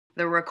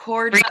The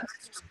record.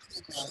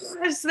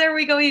 Yes, there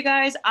we go, you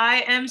guys.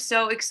 I am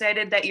so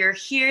excited that you're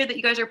here, that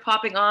you guys are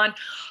popping on.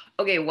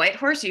 Okay,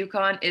 Whitehorse,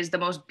 Yukon is the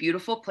most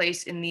beautiful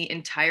place in the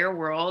entire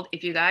world.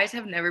 If you guys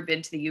have never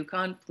been to the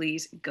Yukon,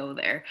 please go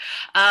there.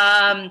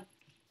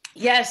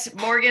 Yes,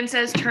 Morgan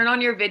says turn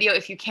on your video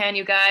if you can,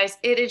 you guys.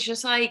 It is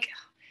just like,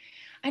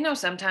 I know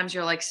sometimes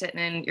you're like sitting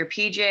in your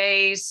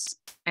PJs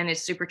and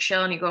it's super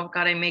chill and you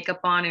got a makeup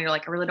on and you're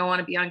like, I really don't want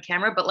to be on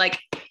camera, but like,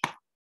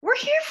 we're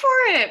here for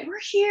it. We're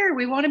here.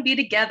 We want to be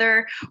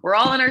together. We're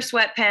all in our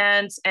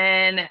sweatpants.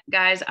 And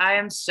guys, I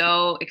am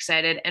so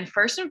excited. And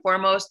first and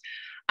foremost,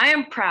 I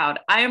am proud.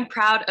 I am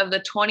proud of the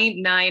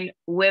 29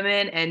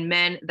 women and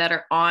men that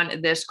are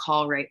on this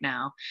call right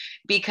now,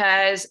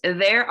 because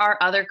there are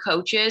other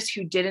coaches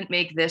who didn't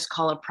make this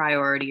call a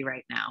priority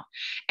right now.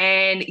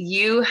 And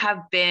you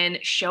have been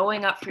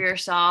showing up for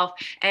yourself.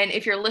 And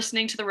if you're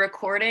listening to the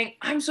recording,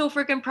 I'm so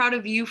freaking proud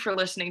of you for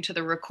listening to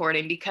the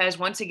recording, because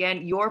once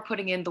again, you're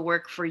putting in the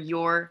work for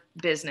your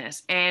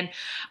business. And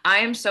I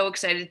am so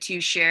excited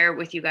to share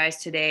with you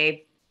guys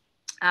today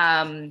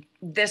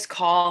this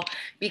call,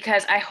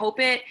 because I hope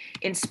it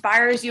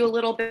inspires you a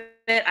little bit.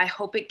 I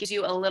hope it gives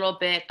you a little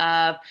bit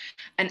of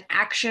an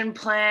action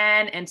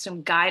plan and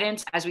some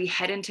guidance as we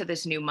head into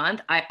this new month.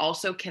 I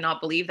also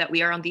cannot believe that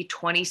we are on the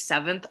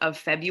 27th of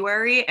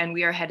February and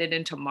we are headed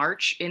into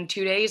March in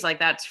 2 days. Like,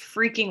 that's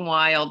freaking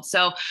wild.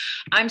 So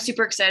I'm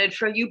super excited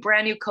for you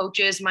brand new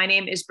coaches. My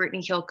name is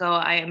Brittany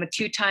Hilko. I am a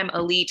 2-time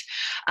elite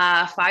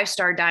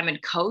 5-star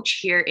diamond coach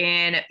here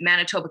in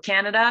Manitoba,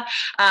 Canada.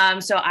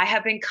 So I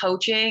have been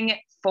coaching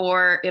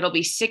it'll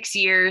be 6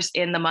 years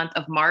in the month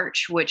of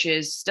March, which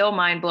is still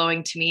mind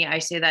blowing to me. I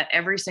say that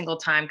every single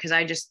time because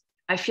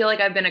I feel like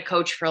I've been a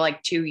coach for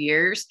like 2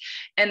 years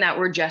and that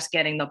we're just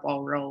getting the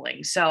ball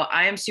rolling. So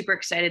I am super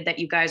excited that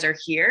you guys are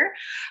here.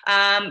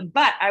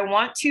 But I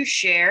want to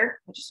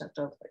share, I just have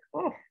to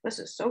oh, this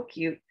is so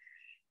cute.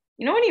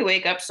 You know, when you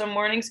wake up some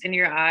mornings and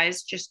your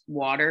eyes just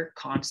water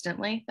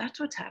constantly, that's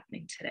what's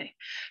happening today.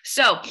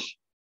 So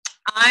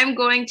I'm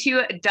going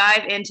to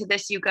dive into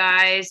this, you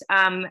guys.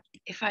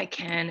 If I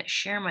can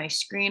share my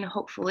screen,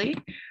 hopefully.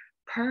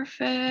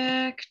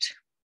 Perfect.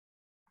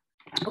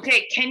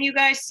 Okay, can you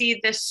guys see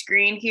this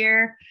screen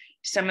here?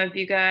 Some of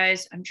you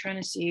guys, I'm trying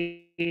to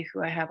see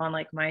who I have on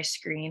like my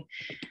screen.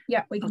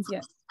 Yeah, we can see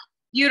it.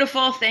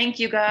 Beautiful. Thank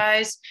you,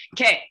 guys.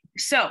 Okay,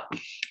 so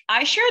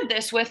I shared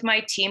this with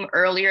my team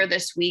earlier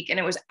this week, and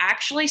it was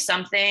actually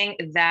something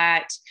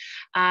that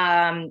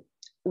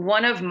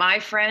one of my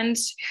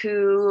friends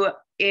who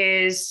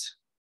is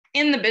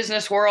in the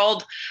business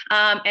world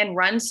and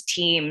runs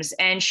teams,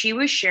 and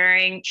she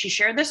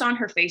shared this on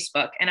her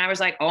Facebook, and I was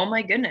like, oh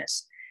my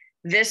goodness,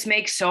 this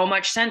makes so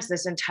much sense,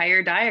 this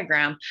entire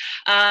diagram.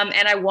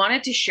 And I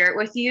wanted to share it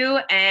with you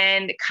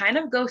and kind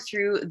of go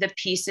through the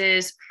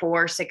pieces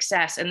for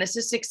success. And this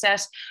is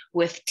success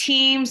with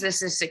teams.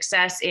 This is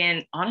success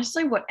in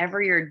honestly,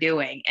 whatever you're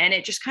doing. And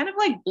it just kind of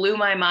like blew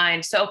my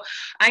mind. So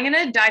I'm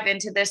going to dive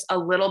into this a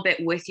little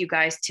bit with you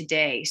guys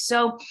today.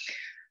 So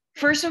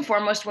first and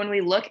foremost, when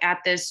we look at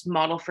this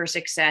model for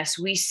success,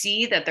 we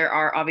see that there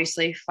are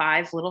obviously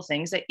 5 little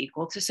things that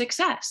equal to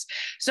success.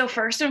 So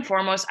first and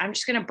foremost, I'm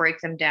just going to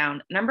break them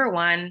down. Number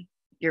 1,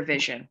 your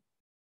vision.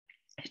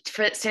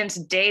 Since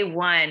day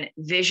one,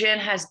 vision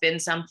has been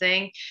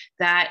something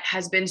that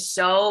has been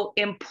so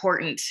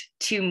important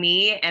to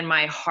me and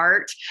my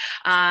heart.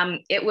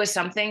 It was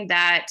something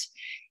that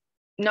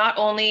not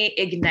only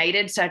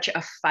ignited such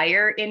a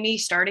fire in me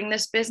starting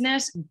this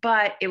business,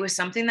 but it was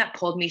something that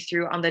pulled me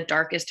through on the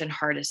darkest and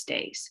hardest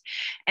days.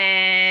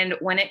 And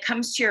when it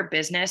comes to your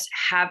business,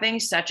 having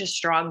such a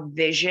strong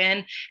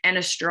vision and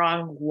a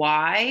strong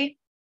why,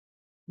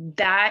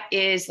 that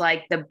is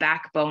like the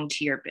backbone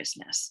to your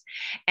business.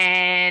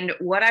 And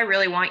what I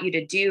really want you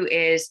to do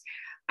is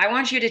I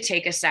want you to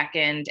take a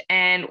second.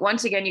 And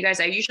once again, you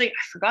guys, I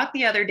forgot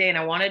the other day and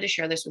I wanted to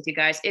share this with you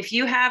guys. If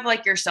you have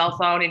like your cell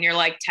phone and you're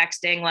like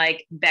texting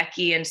like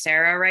Becky and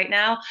Sarah right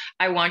now,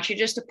 I want you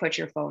just to put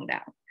your phone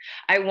down.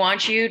 I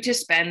want you to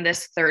spend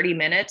this 30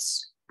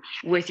 minutes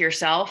with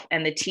yourself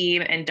and the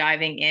team and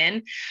diving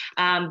in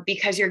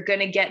because you're going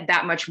to get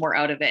that much more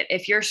out of it.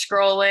 If you're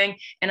scrolling,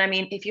 and I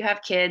mean, if you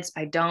have kids,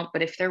 I don't,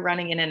 but if they're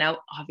running in and out,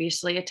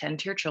 obviously attend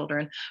to your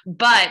children.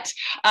 But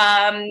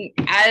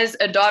as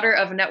a daughter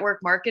of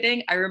network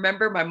marketing, I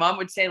remember my mom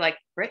would say like,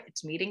 Britt,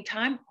 it's meeting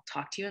time. I'll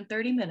talk to you in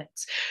 30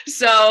 minutes.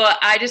 So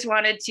I just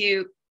wanted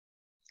to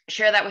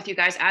share that with you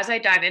guys as I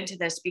dive into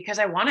this, because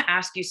I want to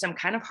ask you some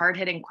kind of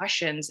hard-hitting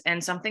questions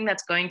and something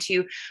that's going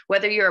to,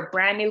 whether you're a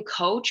brand new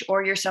coach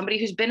or you're somebody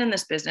who's been in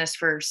this business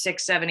for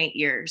 6, 7, 8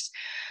 years.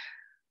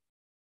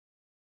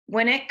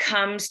 When it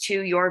comes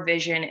to your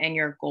vision and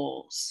your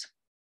goals,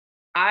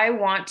 I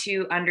want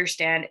to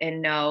understand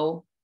and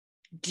know,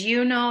 do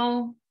you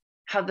know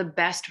how the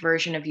best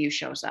version of you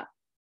shows up?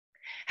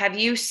 Have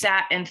you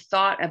sat and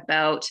thought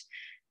about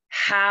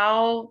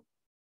how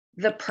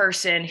the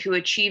person who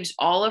achieves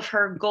all of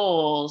her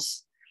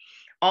goals,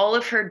 all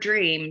of her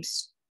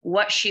dreams,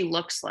 what she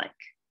looks like?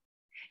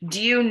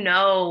 Do you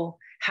know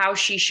how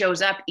she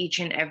shows up each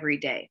and every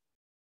day?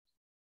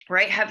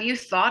 right? Have you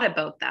thought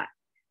about that?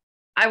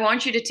 I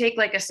want you to take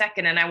like a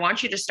second and I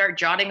want you to start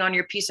jotting on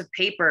your piece of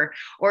paper,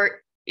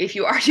 or if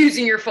you are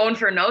using your phone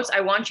for notes,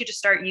 I want you to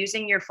start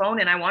using your phone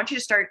and I want you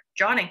to start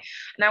jotting.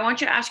 And I want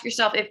you to ask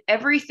yourself, if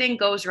everything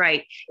goes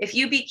right, if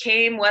you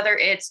became, whether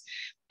it's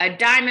a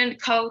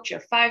diamond coach,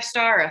 a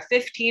 5-star, a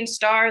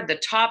 15-star, the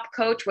top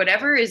coach,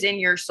 whatever is in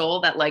your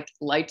soul that like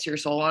lights your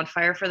soul on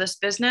fire for this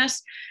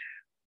business,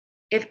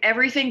 if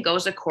everything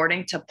goes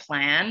according to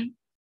plan,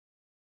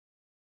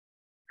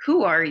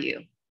 who are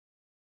you?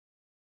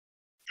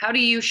 How do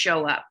you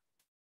show up?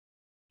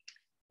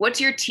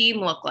 What's your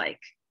team look like?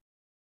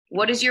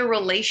 What does your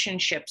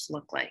relationships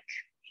look like?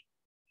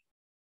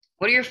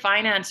 What do your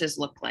finances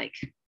look like?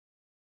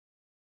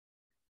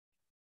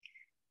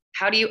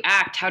 How do you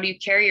act? How do you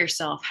carry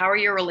yourself? How are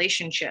your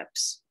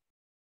relationships?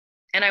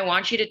 And I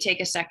want you to take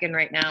a second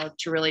right now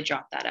to really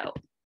jot that out.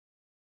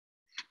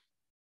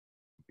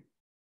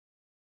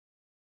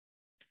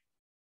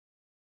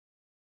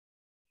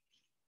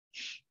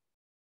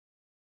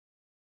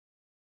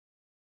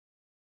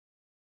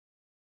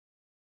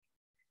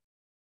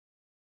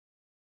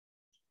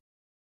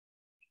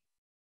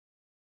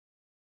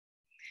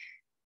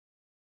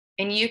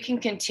 And you can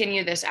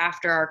continue this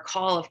after our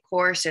call, of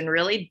course, and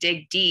really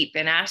dig deep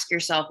and ask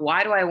yourself,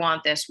 why do I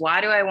want this?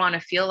 Why do I want to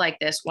feel like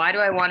this? Why do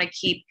I want to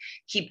keep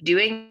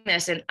doing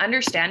this? And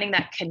understanding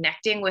that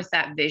connecting with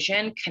that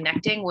vision,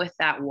 connecting with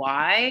that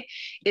why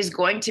is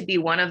going to be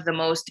one of the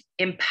most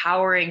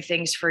empowering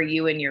things for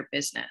you in your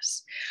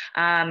business.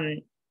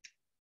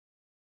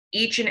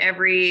 Each and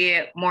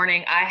every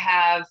morning, I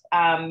have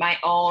my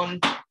own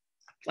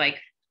like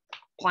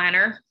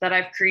planner that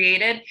I've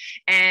created,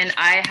 and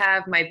I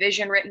have my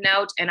vision written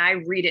out and I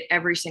read it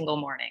every single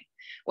morning.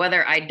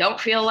 Whether I don't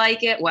feel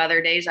like it,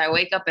 whether days I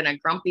wake up in a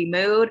grumpy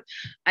mood,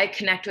 I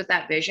connect with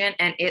that vision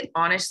and it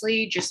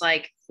honestly just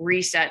like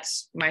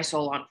resets my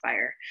soul on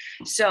fire.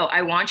 So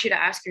I want you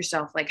to ask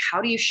yourself, like,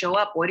 how do you show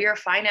up? What do your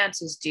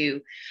finances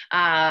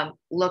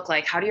look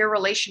like? How do your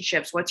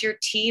relationships? What's your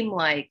team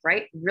like,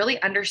 right? Really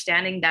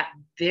understanding that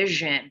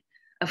vision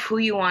of who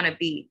you want to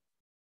be.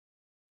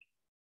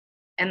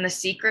 And the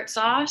secret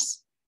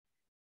sauce,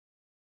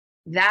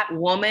 that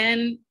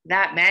woman,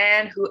 that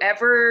man,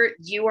 whoever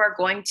you are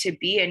going to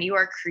be and you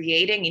are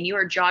creating and you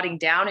are jotting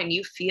down and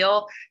you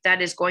feel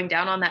that is going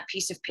down on that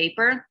piece of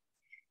paper,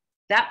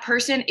 that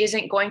person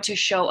isn't going to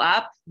show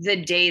up the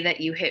day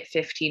that you hit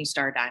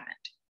 15-star diamond.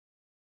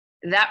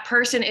 That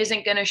person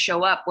isn't going to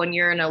show up when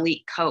you're an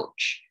elite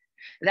coach.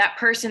 That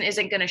person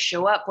isn't going to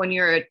show up when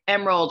you're an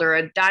emerald or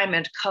a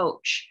diamond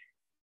coach.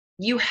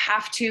 You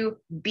have to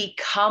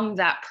become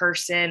that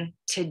person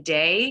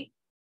today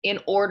in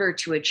order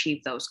to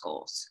achieve those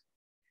goals.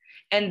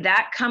 And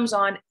that comes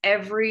on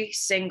every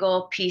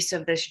single piece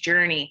of this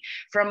journey.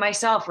 From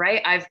myself,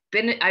 right?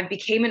 I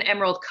became an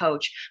emerald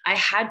coach. I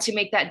had to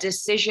make that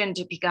decision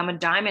to become a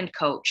diamond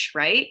coach,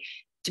 right?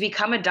 To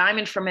become a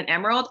diamond from an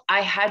emerald,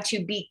 I had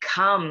to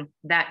become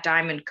that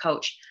diamond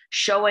coach,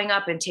 showing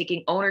up and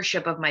taking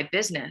ownership of my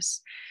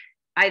business.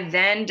 I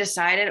then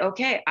decided,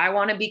 okay, I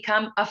want to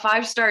become a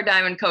 5-star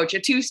diamond coach, a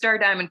 2-star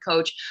diamond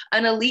coach,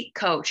 an elite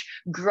coach.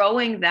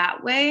 Growing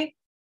that way,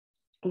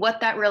 what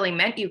that really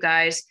meant, you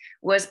guys,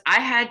 was I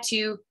had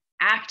to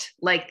act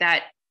like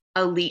that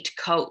elite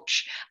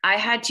coach. I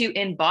had to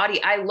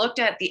embody. I looked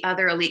at the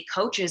other elite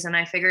coaches and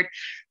I figured,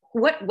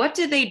 what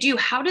do they do?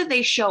 How do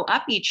they show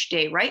up each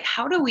day, right?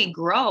 How do we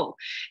grow?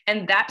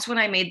 And that's when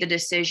I made the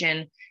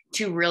decision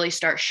to really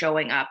start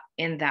showing up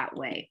in that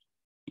way.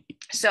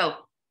 So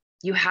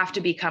you have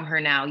to become her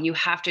now. You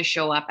have to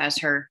show up as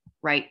her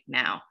right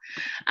now.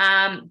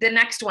 The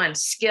next one,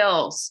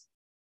 skills.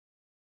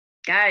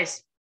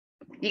 Guys,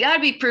 you got to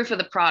be proof of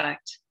the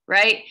product,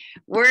 right?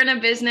 We're in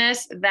a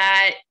business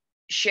that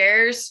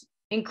shares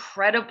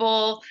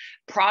incredible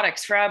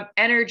products from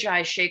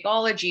Energize,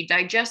 Shakeology,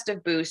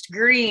 Digestive Boost,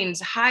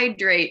 Greens,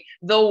 Hydrate,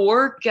 the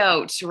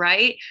workouts,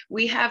 right?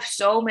 We have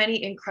so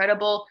many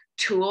incredible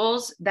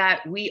tools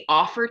that we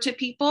offer to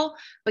people,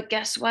 but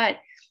guess what?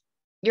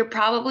 You're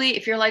probably,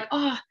 if you're like,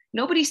 oh,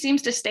 nobody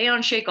seems to stay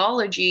on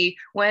Shakeology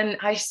when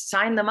I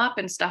sign them up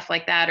and stuff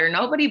like that, or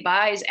nobody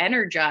buys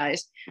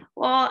Energize.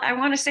 Well, I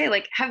want to say,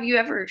 like, have you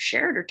ever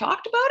shared or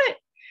talked about it?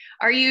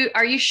 Are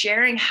you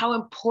sharing how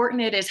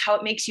important it is, how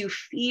it makes you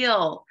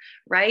feel,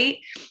 right?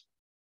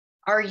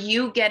 Are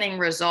you getting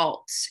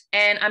results?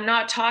 And I'm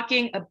not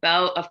talking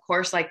about, of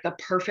course, like the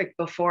perfect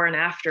before and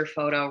after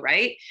photo,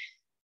 right?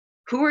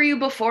 Who are you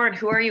before and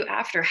who are you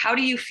after? How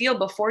do you feel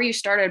before you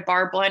started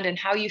Barre Blend and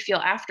how you feel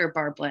after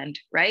Barre Blend,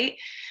 right?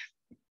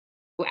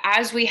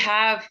 As we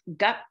have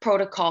gut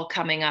protocol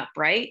coming up,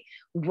 right?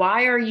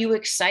 Why are you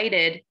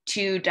excited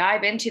to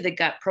dive into the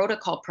gut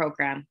protocol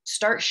program?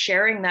 Start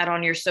sharing that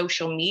on your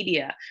social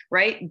media,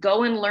 right?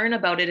 Go and learn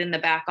about it in the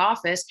back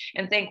office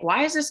and think,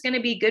 why is this going to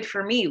be good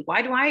for me?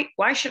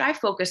 Why should I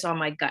focus on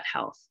my gut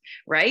health,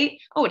 right?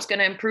 Oh, it's going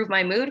to improve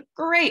my mood.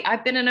 Great.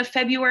 I've been in a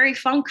February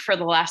funk for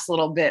the last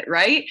little bit,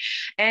 right?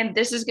 And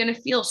this is going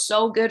to feel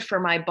so good for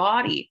my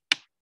body.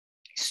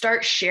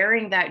 Start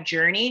sharing that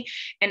journey.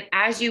 And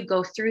as you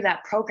go through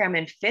that program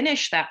and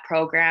finish that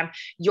program,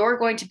 you're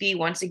going to be,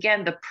 once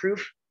again, the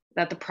proof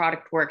that the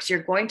product works.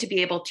 You're going to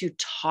be able to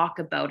talk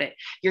about it.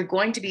 You're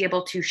going to be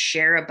able to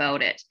share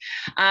about it.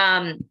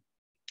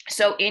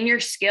 So in your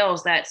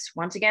skills, that's,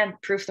 once again,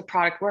 proof the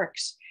product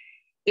works.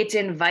 It's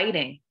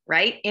inviting,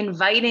 right?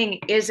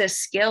 Inviting is a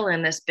skill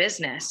in this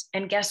business.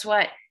 And guess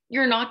what?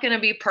 You're not going to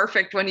be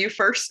perfect when you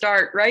first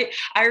start, right?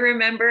 I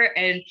remember,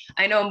 and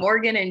I know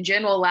Morgan and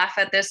Jen will laugh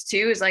at this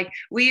too, is like,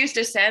 we used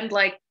to send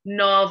like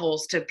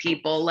novels to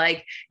people,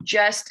 like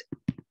just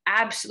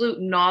absolute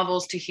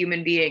novels to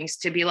human beings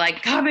to be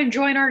like, come and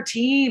join our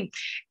team.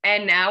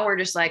 And now we're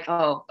just like,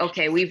 oh,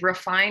 okay, we've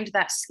refined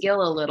that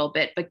skill a little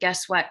bit, but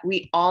guess what?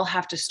 We all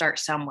have to start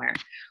somewhere.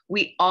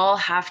 We all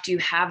have to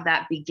have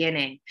that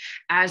beginning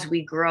as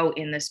we grow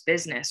in this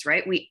business,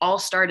 right? We all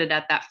started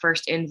at that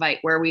first invite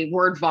where we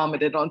word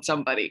vomited on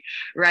somebody,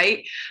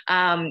 right?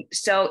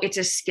 So it's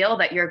a skill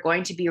that you're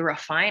going to be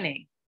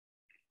refining.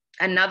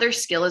 Another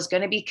skill is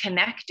going to be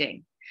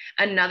connecting.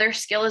 Another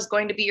skill is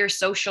going to be your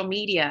social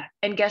media.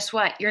 And guess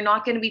what? You're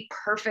not going to be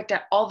perfect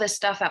at all this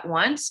stuff at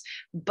once,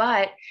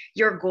 but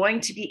you're going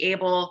to be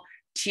able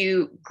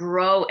to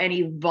grow and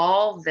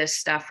evolve this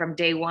stuff from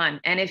day one.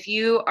 And if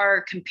you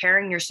are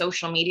comparing your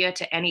social media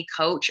to any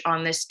coach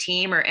on this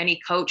team or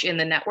any coach in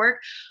the network,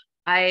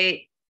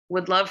 I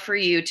would love for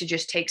you to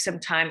just take some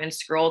time and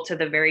scroll to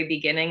the very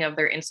beginning of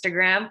their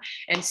Instagram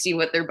and see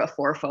what their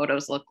before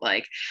photos look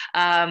like.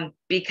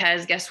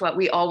 Because guess what?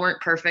 We all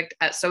weren't perfect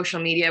at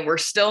social media. We're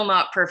still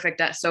not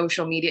perfect at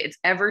social media. It's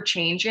ever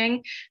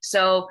changing.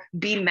 So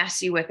be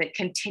messy with it.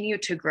 Continue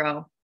to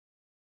grow.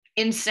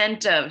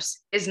 Incentives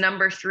is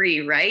number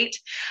 3, right?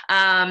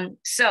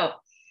 So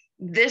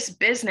this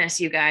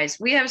business, you guys,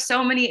 we have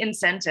so many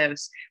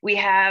incentives. We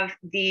have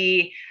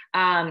the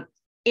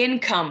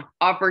income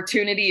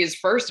opportunity is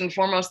first and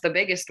foremost the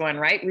biggest one,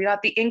 right? We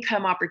got the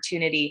income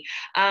opportunity.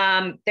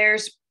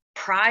 There's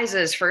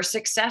prizes for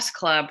Success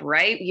Club,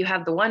 right? You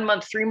have the 1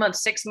 month, 3 month,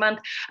 6 month.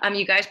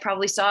 You guys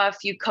probably saw a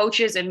few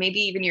coaches and maybe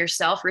even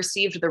yourself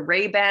received the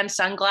Ray-Ban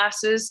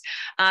sunglasses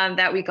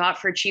that we got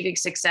for Achieving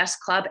Success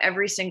Club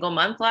every single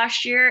month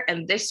last year.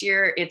 And this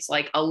year it's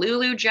like a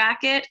Lulu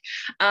jacket.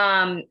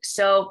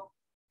 So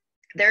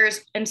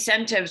there's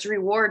incentives,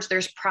 rewards,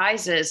 there's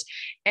prizes.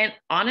 And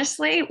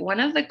honestly, one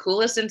of the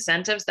coolest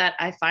incentives that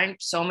I find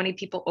so many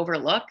people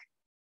overlook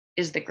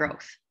is the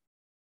growth.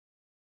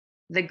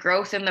 The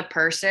growth in the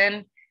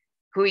person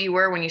who you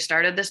were when you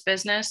started this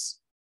business,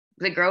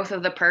 the growth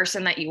of the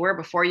person that you were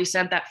before you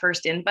sent that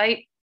first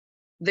invite,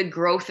 the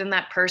growth in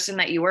that person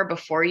that you were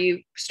before you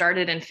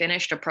started and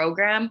finished a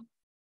program,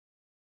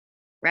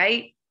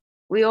 right?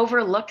 We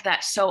overlook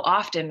that so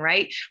often,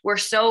 right?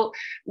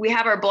 We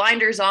have our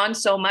blinders on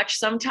so much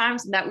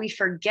sometimes that we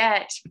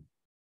forget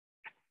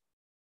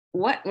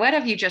what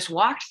have you just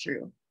walked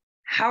through?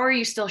 How are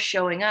you still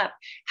showing up?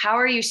 How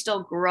are you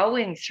still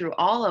growing through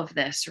all of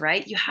this,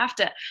 right? You have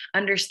to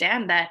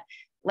understand that,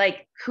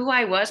 like, who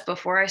I was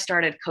before I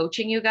started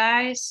coaching you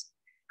guys,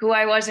 who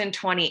I was in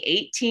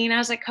 2018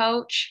 as a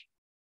coach,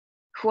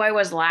 who I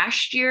was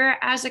last year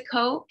as a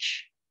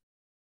coach,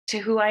 to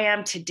who I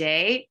am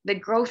today, the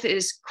growth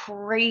is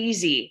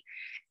crazy.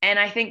 And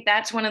I think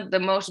that's one of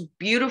the most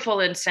beautiful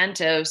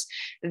incentives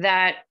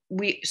that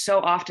we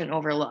so often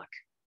overlook.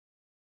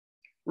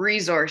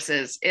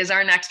 Resources is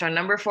our next one.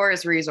 Number 4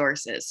 is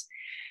resources.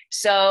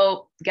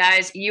 So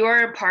guys, you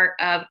are a part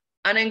of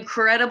an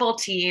incredible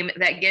team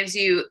that gives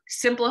you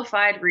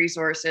simplified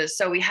resources.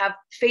 So we have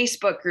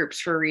Facebook groups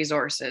for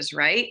resources,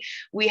 right?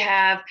 We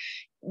have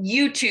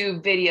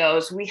YouTube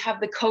videos. We have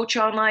the Coach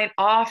Online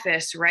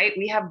Office, right?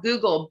 We have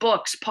Google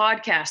Books,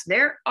 podcasts.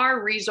 There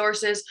are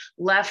resources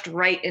left,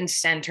 right, and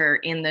center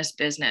in this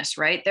business,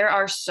 right? There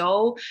are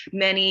so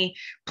many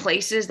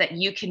places that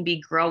you can be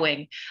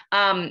growing.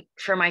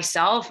 For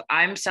myself,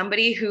 I'm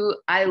somebody who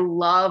I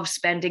love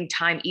spending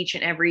time each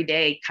and every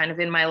day, kind of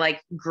in my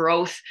like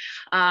growth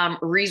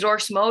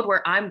resource mode,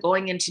 where I'm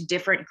going into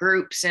different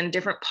groups and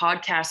different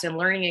podcasts and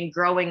learning and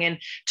growing and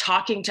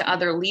talking to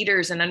other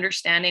leaders and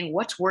understanding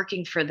what's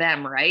working for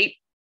them, right?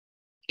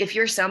 If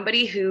you're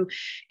somebody who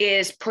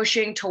is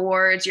pushing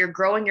towards, you're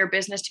growing your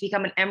business to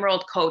become an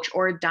emerald coach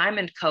or a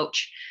diamond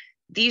coach,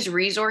 these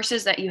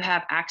resources that you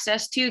have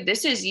access to,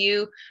 this is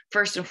you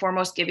first and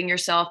foremost giving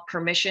yourself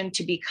permission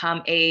to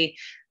become a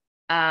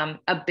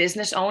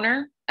business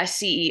owner, a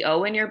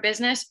CEO in your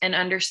business, and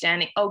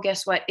understanding, oh,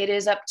 guess what? It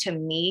is up to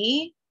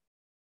me.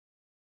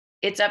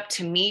 It's up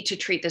to me to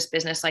treat this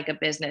business like a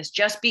business.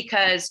 Just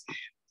because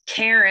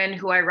Karen,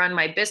 who I run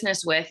my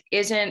business with,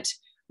 isn't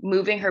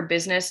moving her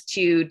business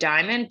to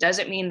diamond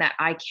doesn't mean that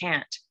I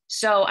can't.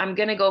 So I'm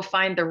going to go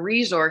find the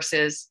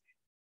resources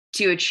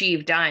to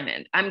achieve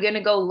diamond. I'm going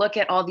to go look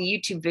at all the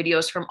YouTube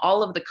videos from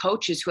all of the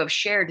coaches who have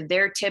shared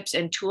their tips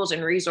and tools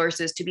and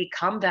resources to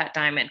become that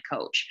diamond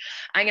coach.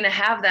 I'm going to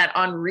have that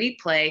on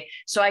replay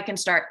so I can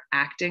start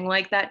acting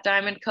like that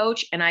diamond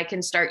coach, and I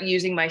can start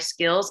using my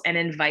skills and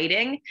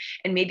inviting,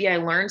 and maybe I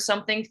learn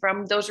something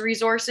from those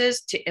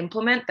resources to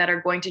implement that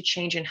are going to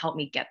change and help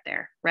me get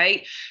there.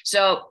 right?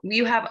 So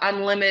you have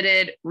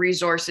unlimited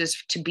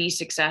resources to be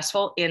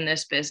successful in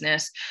this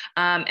business.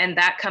 And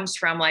that comes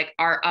from like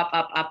our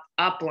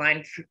up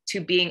line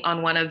to being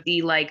on one of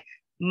the like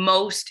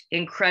most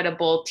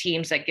incredible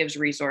teams that gives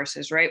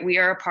resources, right? We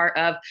are a part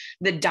of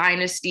the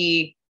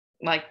dynasty.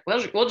 Like,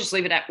 we'll just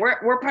leave it at,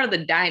 we're part of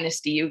the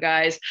dynasty, you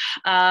guys.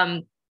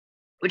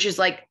 Which is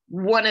like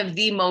one of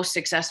the most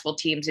successful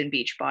teams in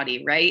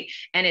Beachbody, right?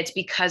 And it's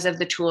because of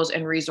the tools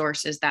and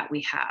resources that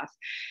we have.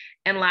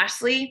 And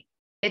lastly,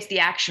 it's the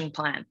action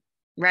plan,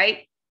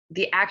 right?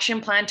 The action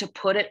plan to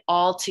put it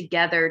all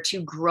together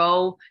to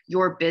grow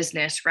your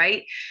business,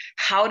 right?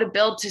 How to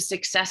build to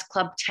Success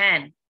Club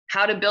 10,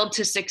 how to build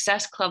to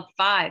Success Club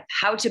 5,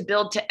 how to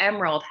build to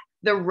Emerald,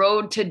 the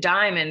road to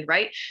Diamond,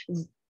 right?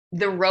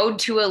 The road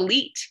to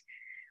Elite.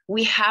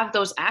 We have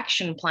those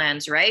action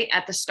plans, right?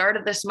 At the start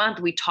of this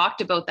month, we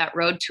talked about that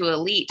road to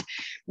Elite,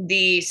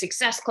 the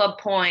Success Club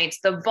points,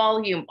 the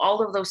volume,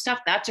 all of those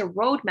stuff. That's a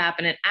roadmap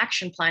and an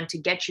action plan to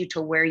get you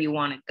to where you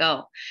want to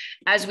go.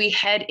 As we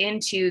head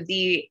into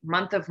the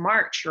month of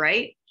March,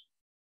 right?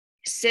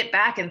 Sit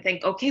back and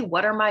think, okay,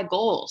 what are my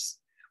goals?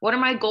 What are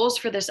my goals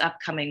for this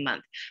upcoming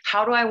month?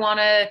 What do I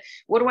want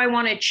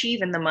to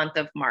achieve in the month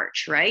of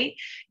March, right?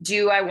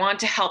 Do I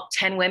want to help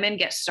 10 women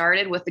get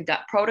started with the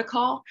gut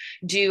protocol?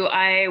 Do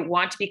I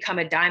want to become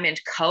a diamond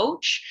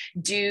coach?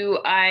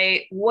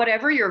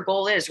 Whatever your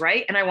goal is,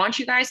 right? And I want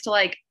you guys to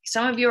like,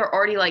 some of you are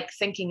already like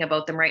thinking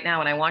about them right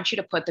now, and I want you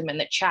to put them in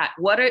the chat.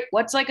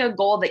 What's like a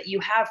goal that you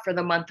have for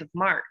the month of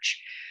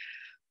March?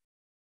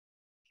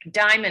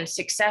 Diamond,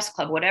 Success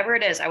Club, whatever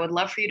it is, I would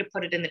love for you to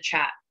put it in the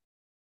chat.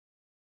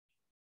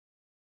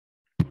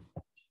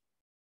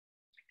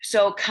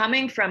 So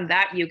coming from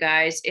that, you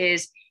guys,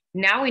 is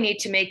now we need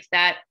to make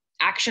that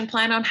action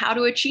plan on how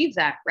to achieve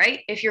that,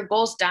 right? If your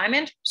goal's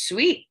diamond,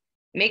 sweet.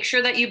 Make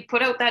sure that you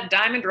put out that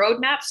diamond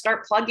roadmap,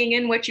 start plugging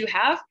in what you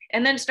have,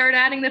 and then start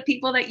adding the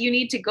people that you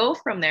need to go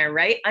from there,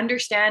 right?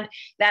 Understand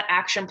that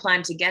action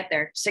plan to get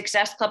there.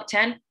 Success Club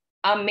 10,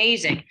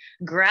 amazing.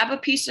 Grab a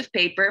piece of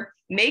paper,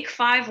 make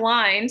 5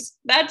 lines.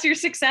 That's your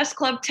Success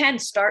Club 10.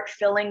 Start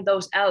filling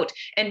those out,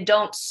 and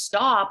don't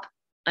stop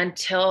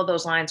until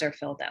those lines are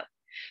filled out.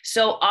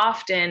 So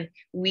often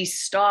we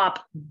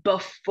stop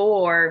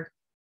before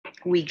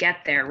we get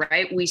there,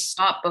 right? We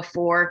stop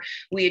before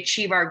we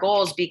achieve our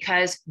goals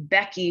because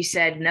Becky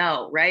said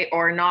no, right?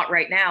 Or not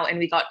right now. And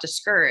we got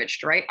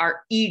discouraged, right?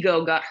 Our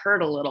ego got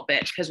hurt a little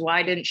bit because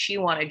why didn't she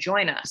want to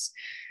join us?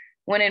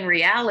 When in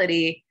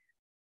reality,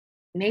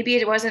 maybe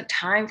it wasn't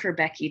time for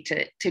Becky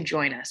to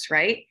join us,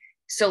 right?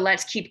 So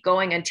let's keep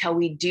going until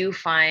we do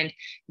find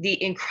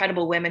the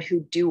incredible women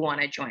who do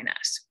want to join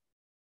us.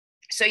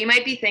 So you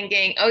might be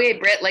thinking, okay,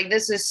 Britt, like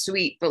this is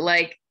sweet, but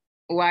like,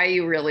 why are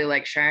you really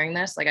like sharing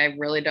this? Like, I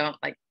really don't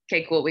like,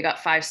 okay, cool. We got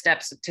 5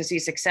 steps to see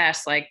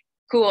success. Like,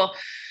 cool.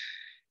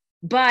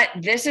 But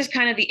this is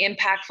kind of the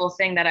impactful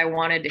thing that I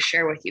wanted to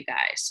share with you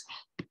guys.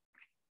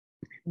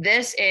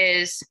 This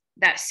is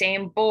that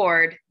same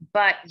board,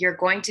 but you're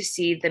going to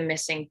see the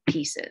missing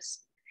pieces,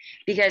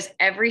 because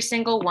every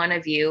single one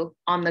of you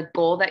on the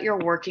goal that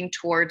you're working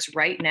towards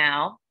right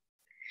now,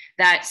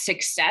 that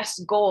success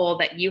goal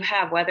that you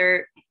have,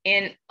 whether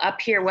in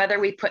up here, whether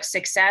we put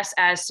success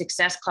as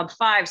Success Club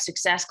 5,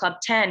 Success Club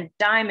 10,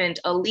 Diamond,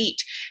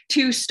 Elite,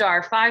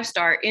 2-star,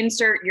 5-star,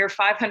 insert your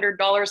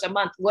 $500 a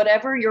month,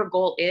 whatever your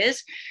goal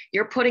is,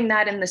 you're putting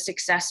that in the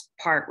success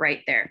part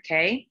right there.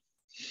 Okay.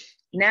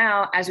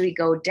 Now, as we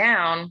go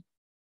down,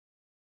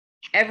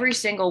 every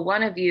single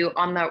one of you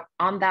on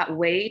that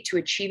way to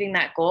achieving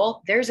that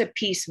goal, there's a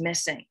piece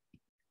missing,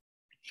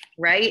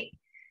 right?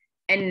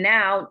 And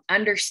now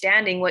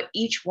understanding what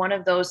each one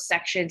of those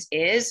sections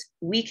is,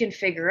 we can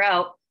figure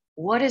out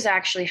what is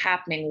actually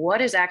happening, what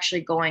is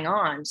actually going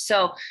on.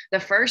 So the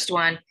first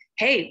one,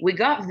 hey, we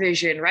got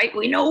vision, right?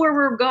 We know where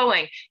we're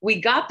going. We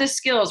got the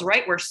skills,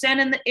 right? We're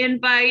sending the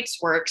invites.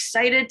 We're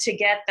excited to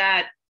get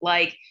that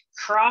like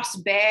cross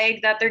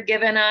bag that they're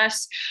giving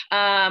us.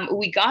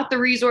 We got the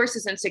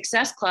resources in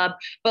Success Club,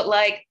 but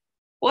like,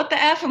 what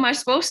the F am I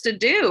supposed to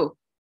do?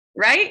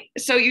 Right?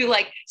 So you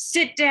like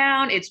sit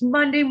down, it's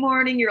Monday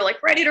morning, you're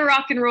like ready to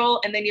rock and roll.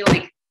 And then you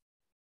like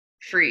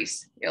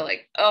freeze. You're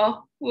like,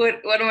 oh, what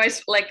am I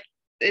like?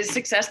 Is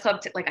Success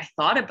Club, like I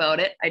thought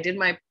about it. I did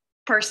my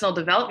personal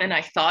development.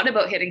 I thought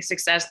about hitting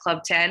Success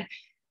Club 10,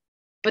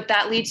 but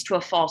that leads to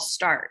a false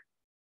start,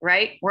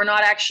 right? We're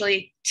not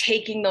actually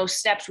taking those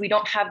steps. We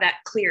don't have that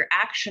clear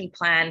action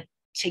plan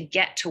to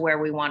get to where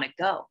we want to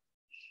go.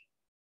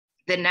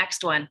 The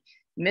next one,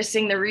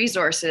 missing the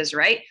resources,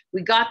 right?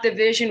 We got the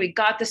vision, we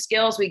got the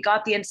skills, we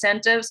got the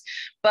incentives,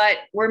 but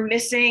we're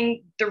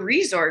missing the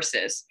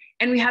resources,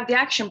 and we have the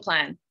action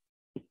plan.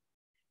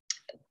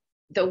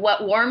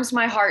 What warms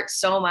my heart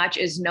so much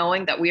is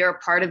knowing that we are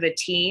part of a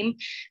team,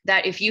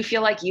 that if you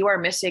feel like you are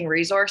missing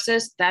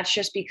resources, that's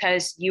just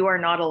because you are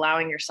not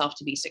allowing yourself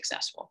to be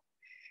successful.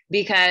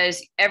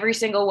 Because every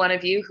single one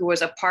of you who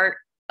was a part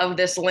of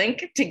this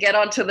link to get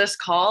onto this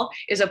call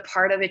is a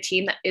part of a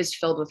team that is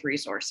filled with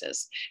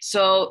resources.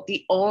 So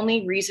the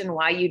only reason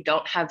why you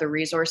don't have the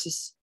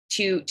resources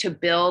to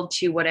build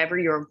to whatever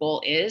your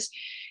goal is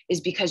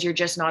because you're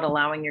just not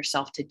allowing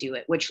yourself to do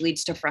it, which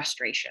leads to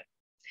frustration.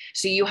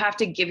 So you have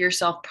to give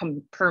yourself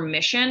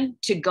permission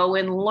to go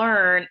and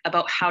learn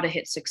about how to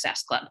hit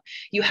Success Club.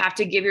 You have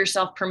to give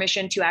yourself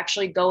permission to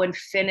actually go and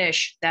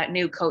finish that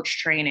new coach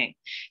training.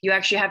 You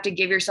actually have to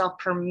give yourself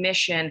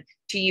permission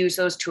to use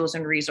those tools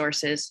and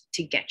resources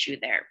to get you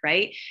there,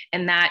 right?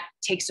 And that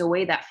takes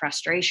away that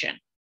frustration.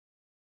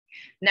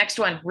 Next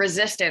one,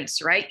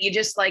 resistance, right? You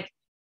just like,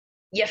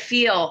 you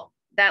feel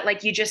that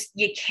like you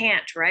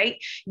can't, right?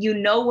 You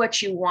know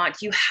what you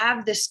want. You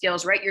have the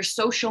skills, right? Your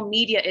social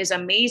media is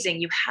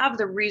amazing. You have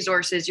the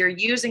resources, you're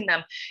using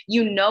them.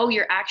 You know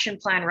your action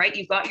plan, right?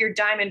 You've got your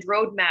diamond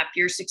roadmap,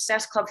 your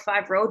Success Club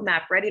 5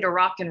 roadmap ready to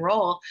rock and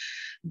roll.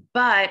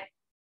 But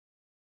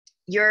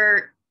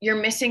you're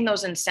missing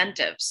those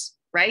incentives,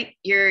 right?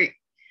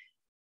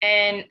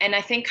 And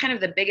I think kind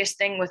of the biggest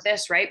thing with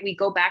this, right? We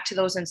go back to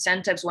those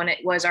incentives when it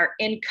was our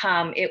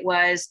income, it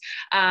was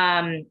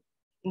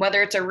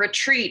whether it's a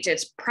retreat,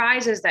 it's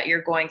prizes that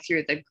you're going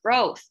through, the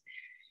growth.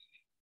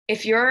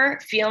 If you're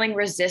feeling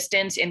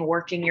resistance in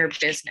working your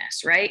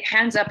business, right?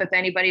 Hands up if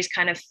anybody's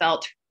kind of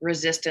felt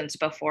resistance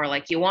before.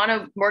 Like you want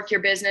to work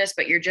your business,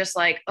 but you're just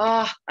like,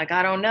 oh, like,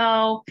 I don't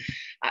know.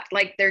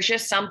 Like there's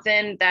just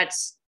something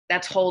that's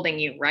holding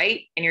you,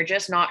 right? And you're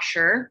just not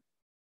sure.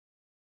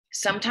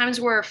 Sometimes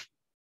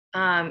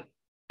I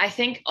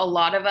think a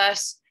lot of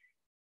us,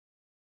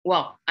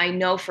 well, I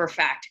know for a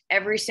fact,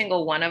 every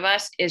single one of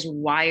us is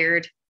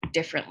wired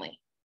differently.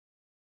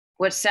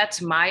 What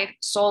sets my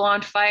soul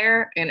on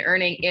fire and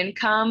earning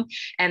income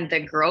and the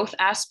growth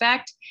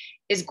aspect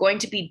is going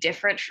to be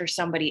different for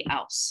somebody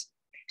else.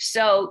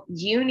 So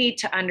you need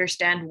to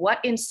understand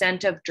what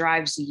incentive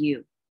drives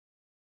you.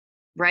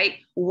 Right?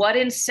 What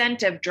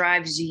incentive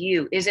drives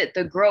you? Is it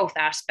the growth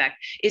aspect?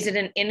 Is it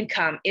an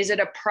income? Is it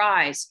a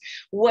prize?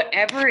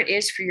 Whatever it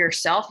is for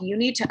yourself, you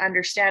need to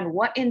understand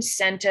what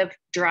incentive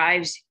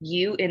drives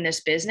you in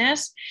this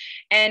business.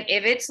 And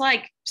if it's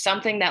like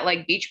something that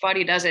like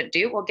Beachbody doesn't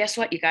do, well, guess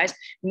what, you guys?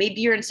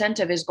 Maybe your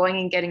incentive is going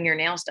and getting your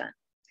nails done.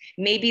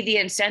 Maybe the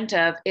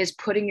incentive is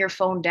putting your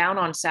phone down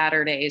on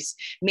Saturdays.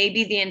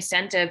 Maybe the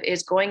incentive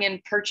is going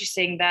and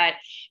purchasing that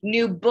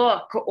new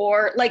book,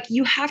 or like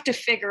you have to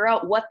figure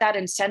out what that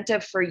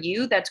incentive for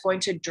you that's going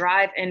to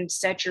drive and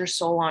set your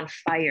soul on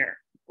fire.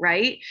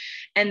 Right.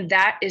 And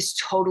that is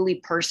totally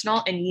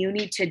personal. And you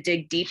need to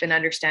dig deep and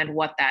understand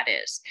what that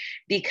is,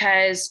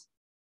 because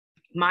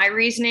my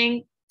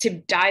reasoning to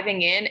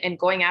diving in and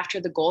going after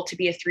the goal to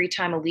be a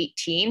 3-time elite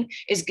team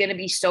is going to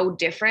be so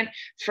different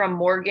from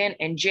Morgan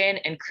and Jen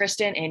and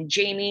Kristen and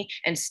Jamie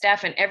and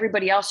Steph and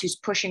everybody else who's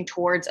pushing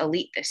towards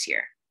elite this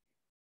year.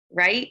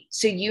 Right?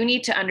 So you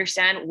need to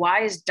understand,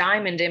 why is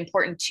diamond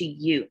important to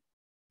you?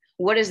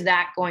 What is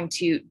that going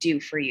to do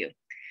for you?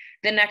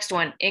 The next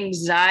one,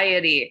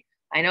 anxiety.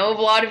 I know a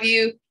lot of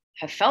you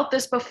have felt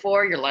this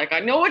before. You're like, I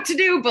know what to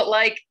do, but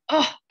like,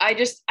 oh, I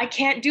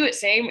can't do it.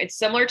 Same. It's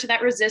similar to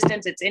that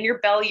resistance. It's in your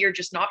belly. You're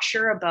just not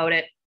sure about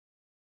it.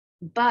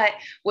 But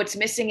what's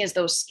missing is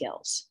those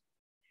skills.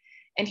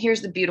 And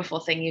here's the beautiful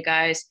thing, you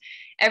guys.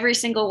 Every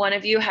single one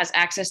of you has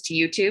access to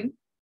YouTube.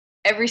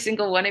 Every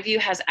single one of you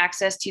has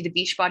access to the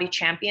Beachbody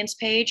Champions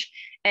page.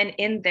 And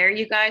in there,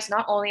 you guys,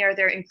 not only are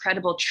there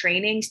incredible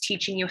trainings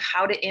teaching you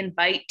how to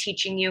invite,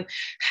 teaching you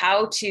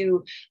how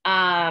to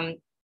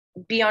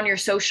be on your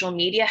social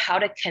media, how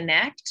to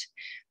connect,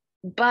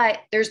 but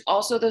there's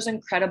also those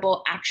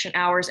incredible action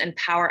hours and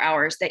power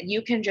hours that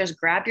you can just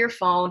grab your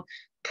phone,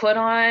 put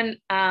on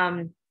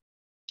an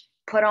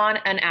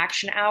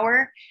action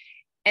hour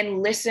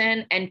and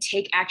listen and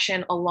take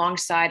action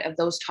alongside of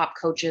those top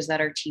coaches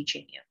that are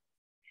teaching you.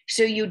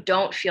 So you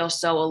don't feel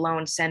so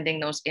alone sending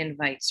those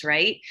invites,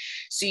 right?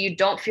 So you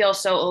don't feel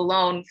so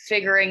alone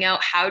figuring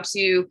out how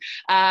to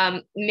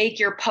make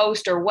your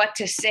post or what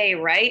to say,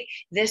 right?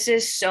 This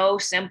is so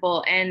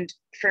simple. And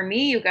for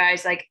me, you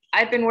guys, like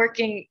I've been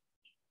working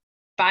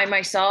by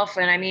myself.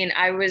 And I mean,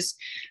 I was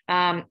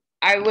a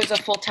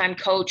full-time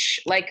coach,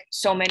 like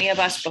so many of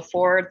us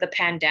before the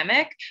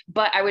pandemic,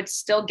 but I would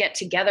still get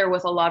together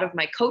with a lot of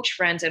my coach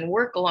friends and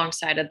work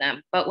alongside of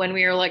them. But when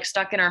we were like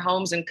stuck in our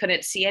homes and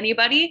couldn't see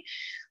anybody,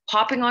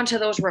 hopping onto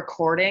those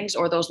recordings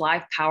or those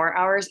live power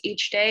hours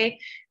each day,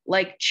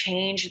 like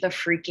change the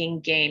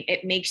freaking game.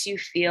 It makes you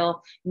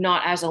feel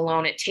not as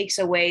alone. It takes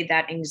away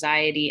that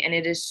anxiety. And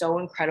it is so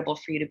incredible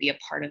for you to be a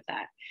part of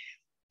that.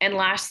 And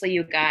lastly,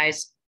 you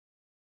guys,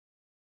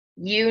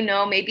 you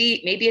know,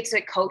 maybe it's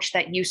a coach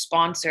that you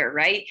sponsor,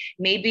 right?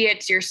 Maybe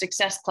it's your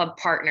Success Club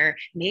partner.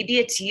 Maybe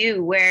it's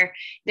you, where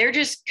they're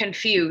just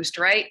confused,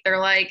 right? They're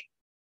like,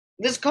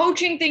 this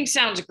coaching thing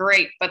sounds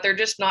great, but they're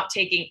just not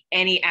taking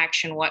any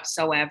action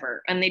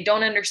whatsoever. And they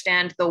don't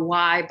understand the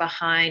why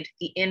behind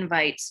the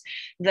invites,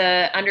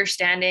 the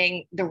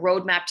understanding the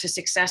roadmap to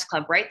Success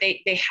Club, right?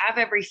 They have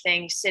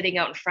everything sitting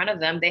out in front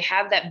of them. They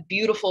have that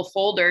beautiful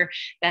folder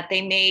that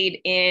they made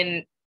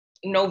in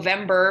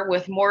November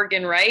with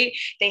Morgan, right?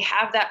 They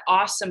have that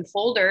awesome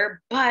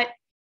folder, but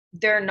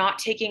they're not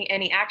taking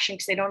any action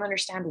because they don't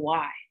understand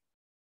why.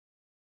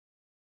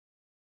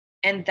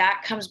 And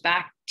that comes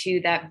back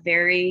to that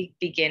very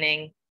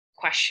beginning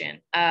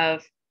question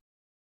of,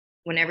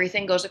 when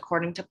everything goes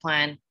according to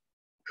plan,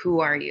 who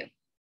are you?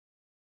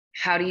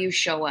 How do you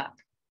show up?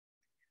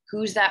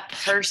 Who's that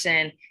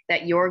person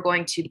that you're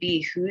going to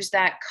be? Who's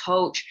that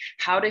coach?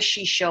 How does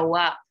she show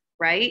up?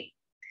 Right?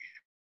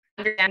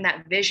 Understand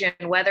that vision,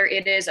 whether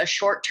it is a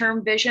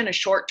short-term vision, a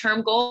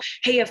short-term goal.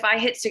 Hey, if I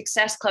hit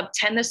Success Club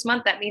 10 this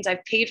month, that means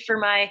I've paid for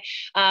my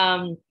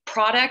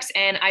products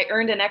and I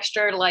earned an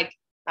extra, like,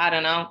 I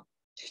don't know,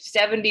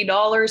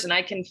 $70 and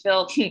I can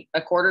fill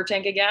a quarter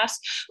tank of gas,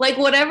 like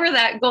whatever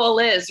that goal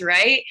is,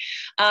 right?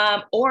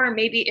 Or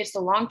maybe it's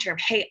the long term.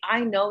 Hey,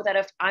 I know that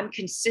if I'm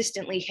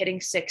consistently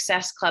hitting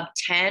Success Club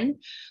 10,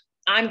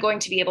 I'm going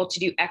to be able to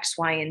do X,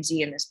 Y, and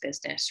Z in this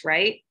business,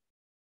 right?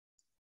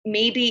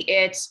 Maybe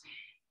it's,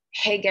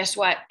 hey, guess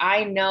what?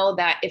 I know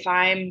that it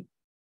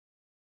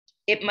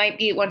might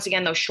be, once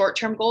again, those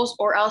short-term goals,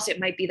 or else it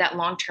might be that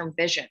long-term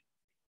vision,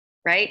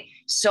 right?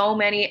 So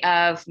many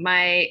of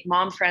my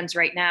mom friends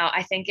right now,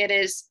 I think it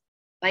is,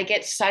 I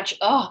get such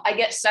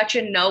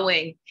a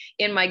knowing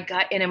in my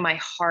gut and in my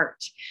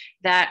heart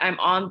that I'm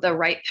on the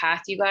right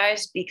path, you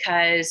guys,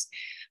 because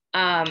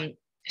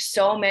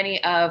so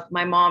many of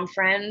my mom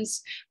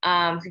friends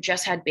who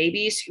just had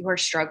babies, who are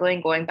struggling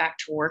going back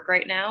to work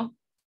right now.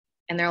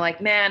 And they're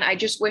like, man, I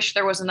just wish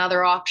there was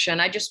another option.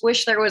 I just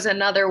wish there was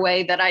another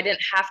way that I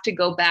didn't have to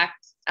go back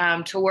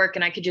to work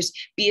and I could just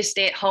be a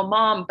stay-at-home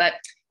mom. But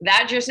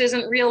that just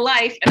isn't real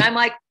life. And I'm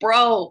like,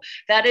 bro,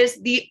 that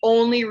is the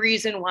only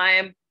reason why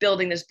I'm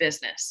building this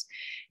business.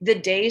 The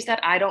days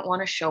that I don't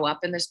want to show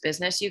up in this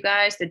business, you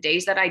guys, the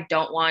days that I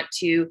don't want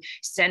to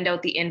send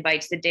out the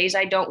invites, the days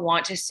I don't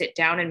want to sit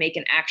down and make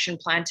an action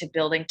plan to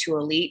building to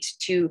elite,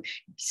 to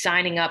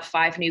signing up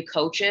 5 new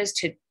coaches,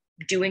 to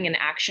doing an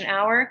action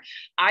hour,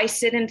 I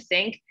sit and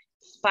think,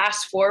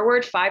 fast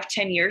forward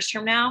 5-10 years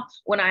from now,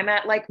 when I'm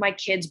at like my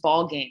kid's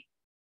ball game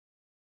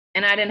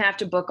and I didn't have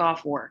to book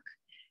off work,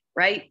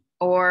 right?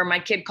 Or my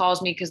kid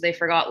calls me because they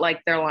forgot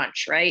like their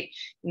lunch, right?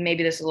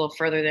 Maybe this is a little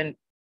further than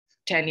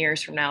 10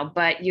 years from now,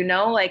 but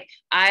like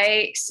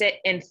I sit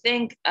and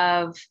think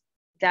of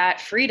that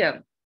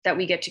freedom that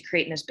we get to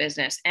create in this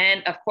business.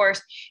 And of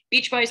course,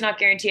 Beachbody is not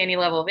guarantee any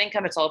level of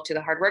income. It's all up to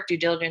the hard work, due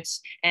diligence,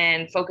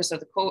 and focus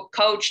of the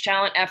coach,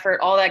 talent, effort,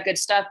 all that good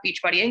stuff.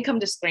 Beachbody income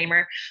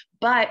disclaimer.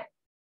 But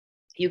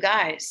you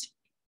guys,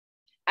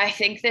 I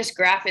think this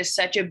graph is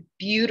such a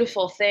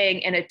beautiful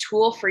thing and a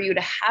tool for you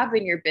to have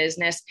in your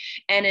business,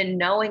 and in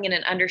knowing and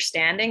an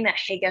understanding that,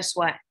 hey, guess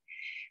what?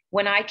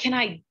 When I can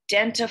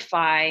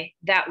identify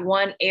that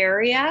one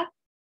area,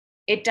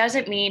 it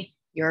doesn't mean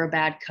you're a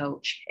bad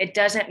coach. It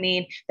doesn't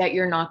mean that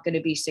you're not going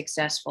to be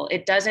successful.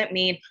 It doesn't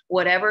mean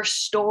whatever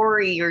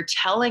story you're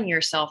telling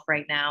yourself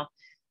right now.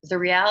 The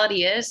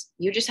reality is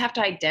you just have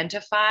to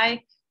identify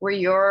where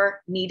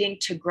you're needing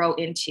to grow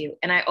into.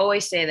 And I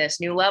always say this: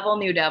 new level,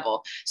 new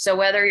devil. So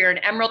whether you're an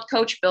emerald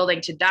coach building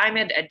to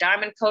diamond, a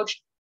diamond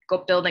coach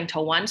building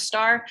to 1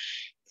 star,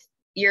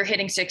 you're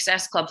hitting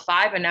Success Club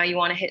 5 and now you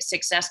want to hit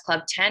Success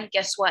Club 10,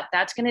 guess what?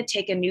 That's going to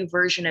take a new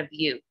version of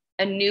you,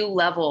 a new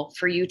level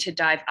for you to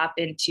dive up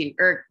into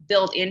or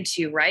build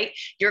into, right?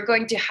 You're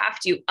going to have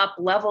to up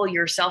level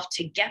yourself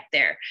to get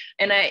there.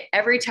 And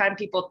every time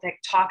people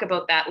talk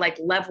about that, like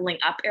leveling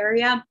up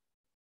area,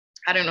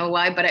 I don't know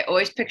why, but I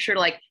always picture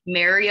like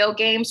Mario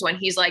games when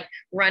he's like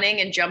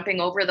running and jumping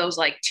over those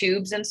like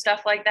tubes and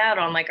stuff like that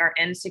on like our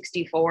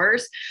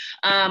N64s.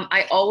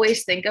 I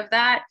always think of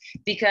that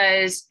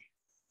because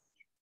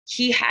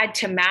he had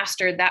to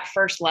master that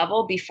first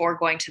level before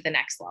going to the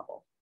next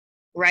level,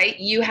 right?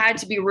 You had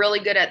to be really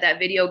good at that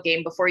video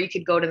game before you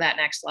could go to that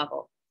next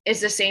level. It's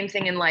the same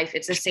thing in life.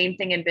 It's the same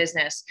thing in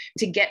business.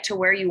 To get to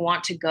where you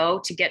want to go,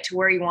 to get to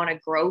where you want to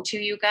grow to,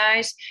 you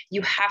guys,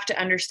 you have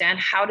to understand,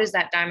 how does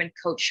that diamond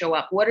coach show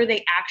up? What are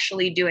they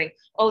actually doing?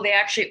 Oh, they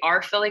actually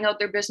are filling out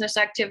their business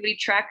activity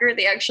tracker.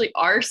 They actually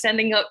are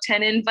sending out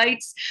 10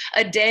 invites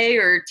a day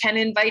or 10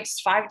 invites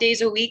 5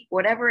 days a week,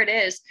 whatever it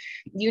is.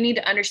 You need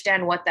to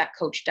understand what that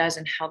coach does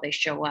and how they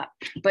show up.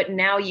 But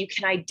now you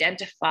can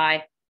identify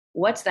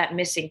what's that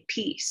missing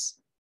piece.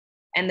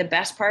 And the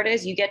best part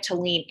is you get to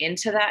lean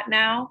into that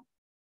now.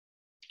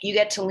 You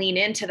get to lean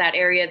into that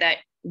area that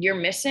you're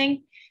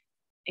missing.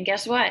 And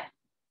guess what?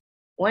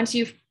 Once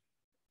you've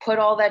put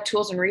all that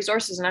tools and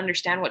resources and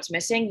understand what's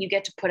missing, you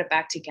get to put it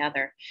back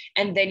together.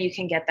 And then you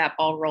can get that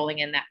ball rolling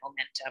in that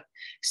momentum.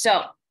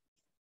 So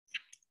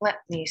let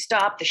me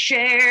stop the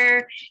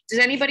share. Does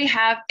anybody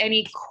have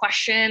any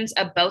questions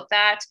about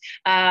that?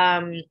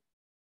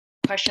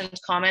 Questions,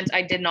 comments?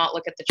 I did not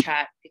look at the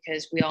chat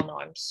because we all know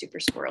I'm super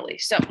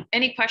squirrely. So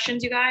any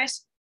questions, you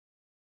guys?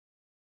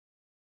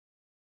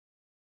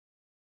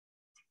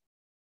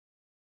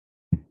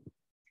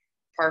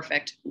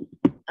 Perfect.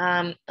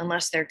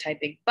 Unless they're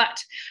typing.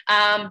 But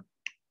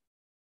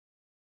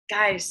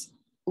guys,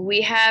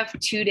 we have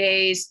 2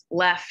 days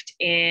left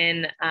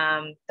in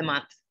the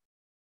month,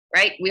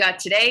 right? We got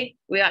today,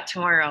 we got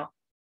tomorrow.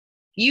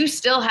 You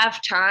still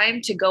have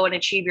time to go and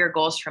achieve your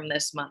goals from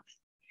this month.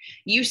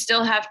 You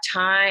still have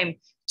time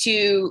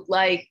to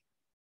like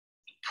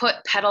put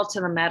pedal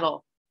to the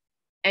metal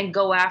and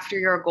go after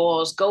your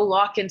goals. Go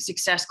lock in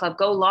Success Club,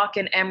 go lock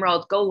in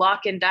Emerald, go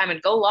lock in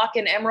Diamond, go lock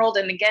in Emerald,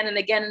 and again and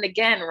again and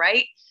again,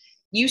 right?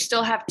 You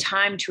still have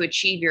time to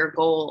achieve your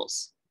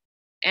goals.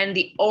 And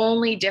the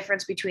only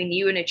difference between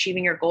you and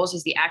achieving your goals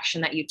is the action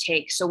that you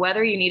take. So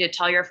whether you need to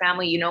tell your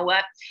family, you know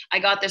what, I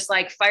got this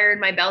like fire in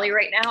my belly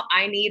right now,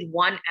 I need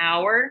 1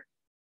 hour,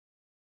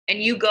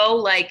 and you go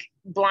like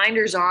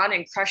blinders on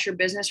and crush your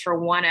business for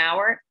 1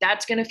 hour,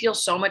 that's going to feel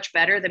so much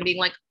better than being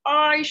like, oh,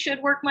 I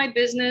should work my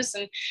business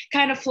and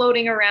kind of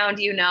floating around,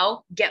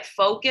 get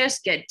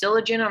focused, get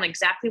diligent on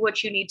exactly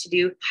what you need to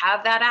do,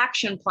 have that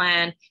action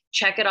plan,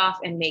 check it off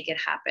and make it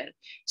happen.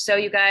 So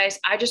you guys,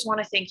 I just want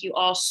to thank you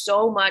all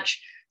so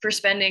much for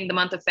spending the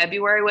month of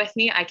February with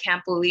me. I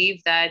can't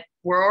believe that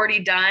we're already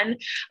done.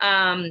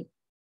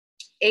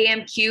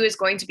 AMQ is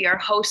going to be our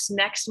host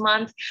next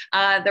month.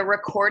 The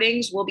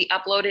recordings will be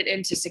uploaded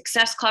into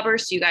Success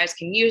Clubbers, so you guys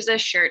can use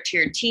this, share it to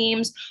your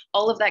teams,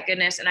 all of that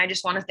goodness. And I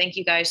just want to thank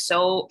you guys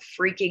so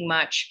freaking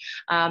much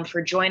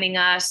for joining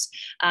us.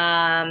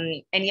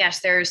 And yes,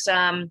 there's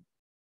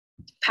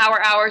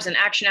power hours and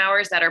action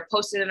hours that are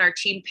posted in our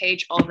team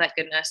page, all of that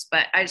goodness.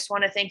 But I just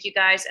want to thank you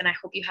guys, and I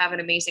hope you have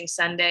an amazing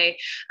Sunday,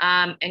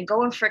 and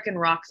go and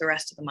frickin' rock the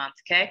rest of the month.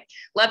 Okay.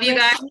 Love you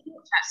guys. Chat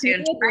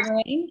soon.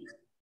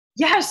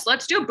 Yes,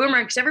 let's do a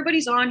boomerang because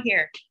everybody's on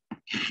here.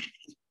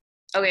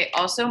 Okay.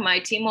 Also, my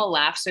team will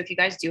laugh. So if you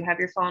guys do have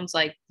your phones,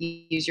 like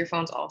use your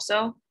phones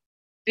also.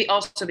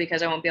 Also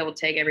because I won't be able to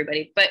tag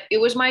everybody. But it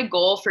was my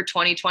goal for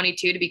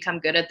 2022 to become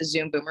good at the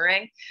Zoom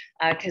boomerang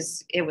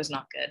because it was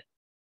not good.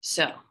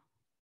 So.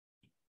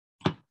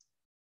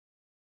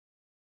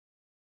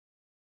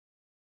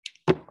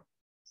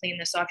 Clean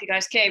this off, you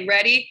guys. Okay,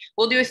 ready?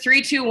 We'll do a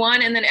 3, 2,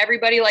 1, and then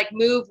everybody like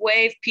move,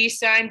 wave, peace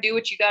sign, do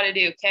what you got to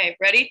do. Okay,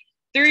 ready?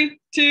 3,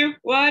 2,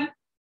 1.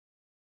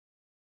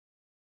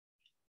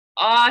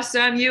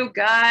 Awesome, you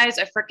guys.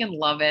 I freaking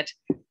love it.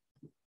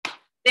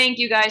 Thank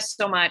you guys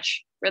so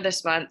much for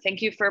this month.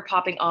 Thank you for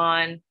popping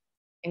on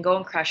and go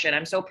and crush it.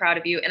 I'm so proud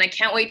of you. And I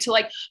can't wait to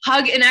like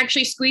hug and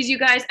actually squeeze you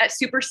guys at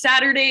Super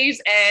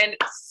Saturdays and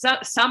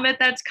Summit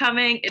that's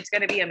coming. It's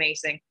going to be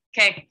amazing.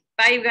 Okay,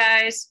 bye, you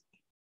guys.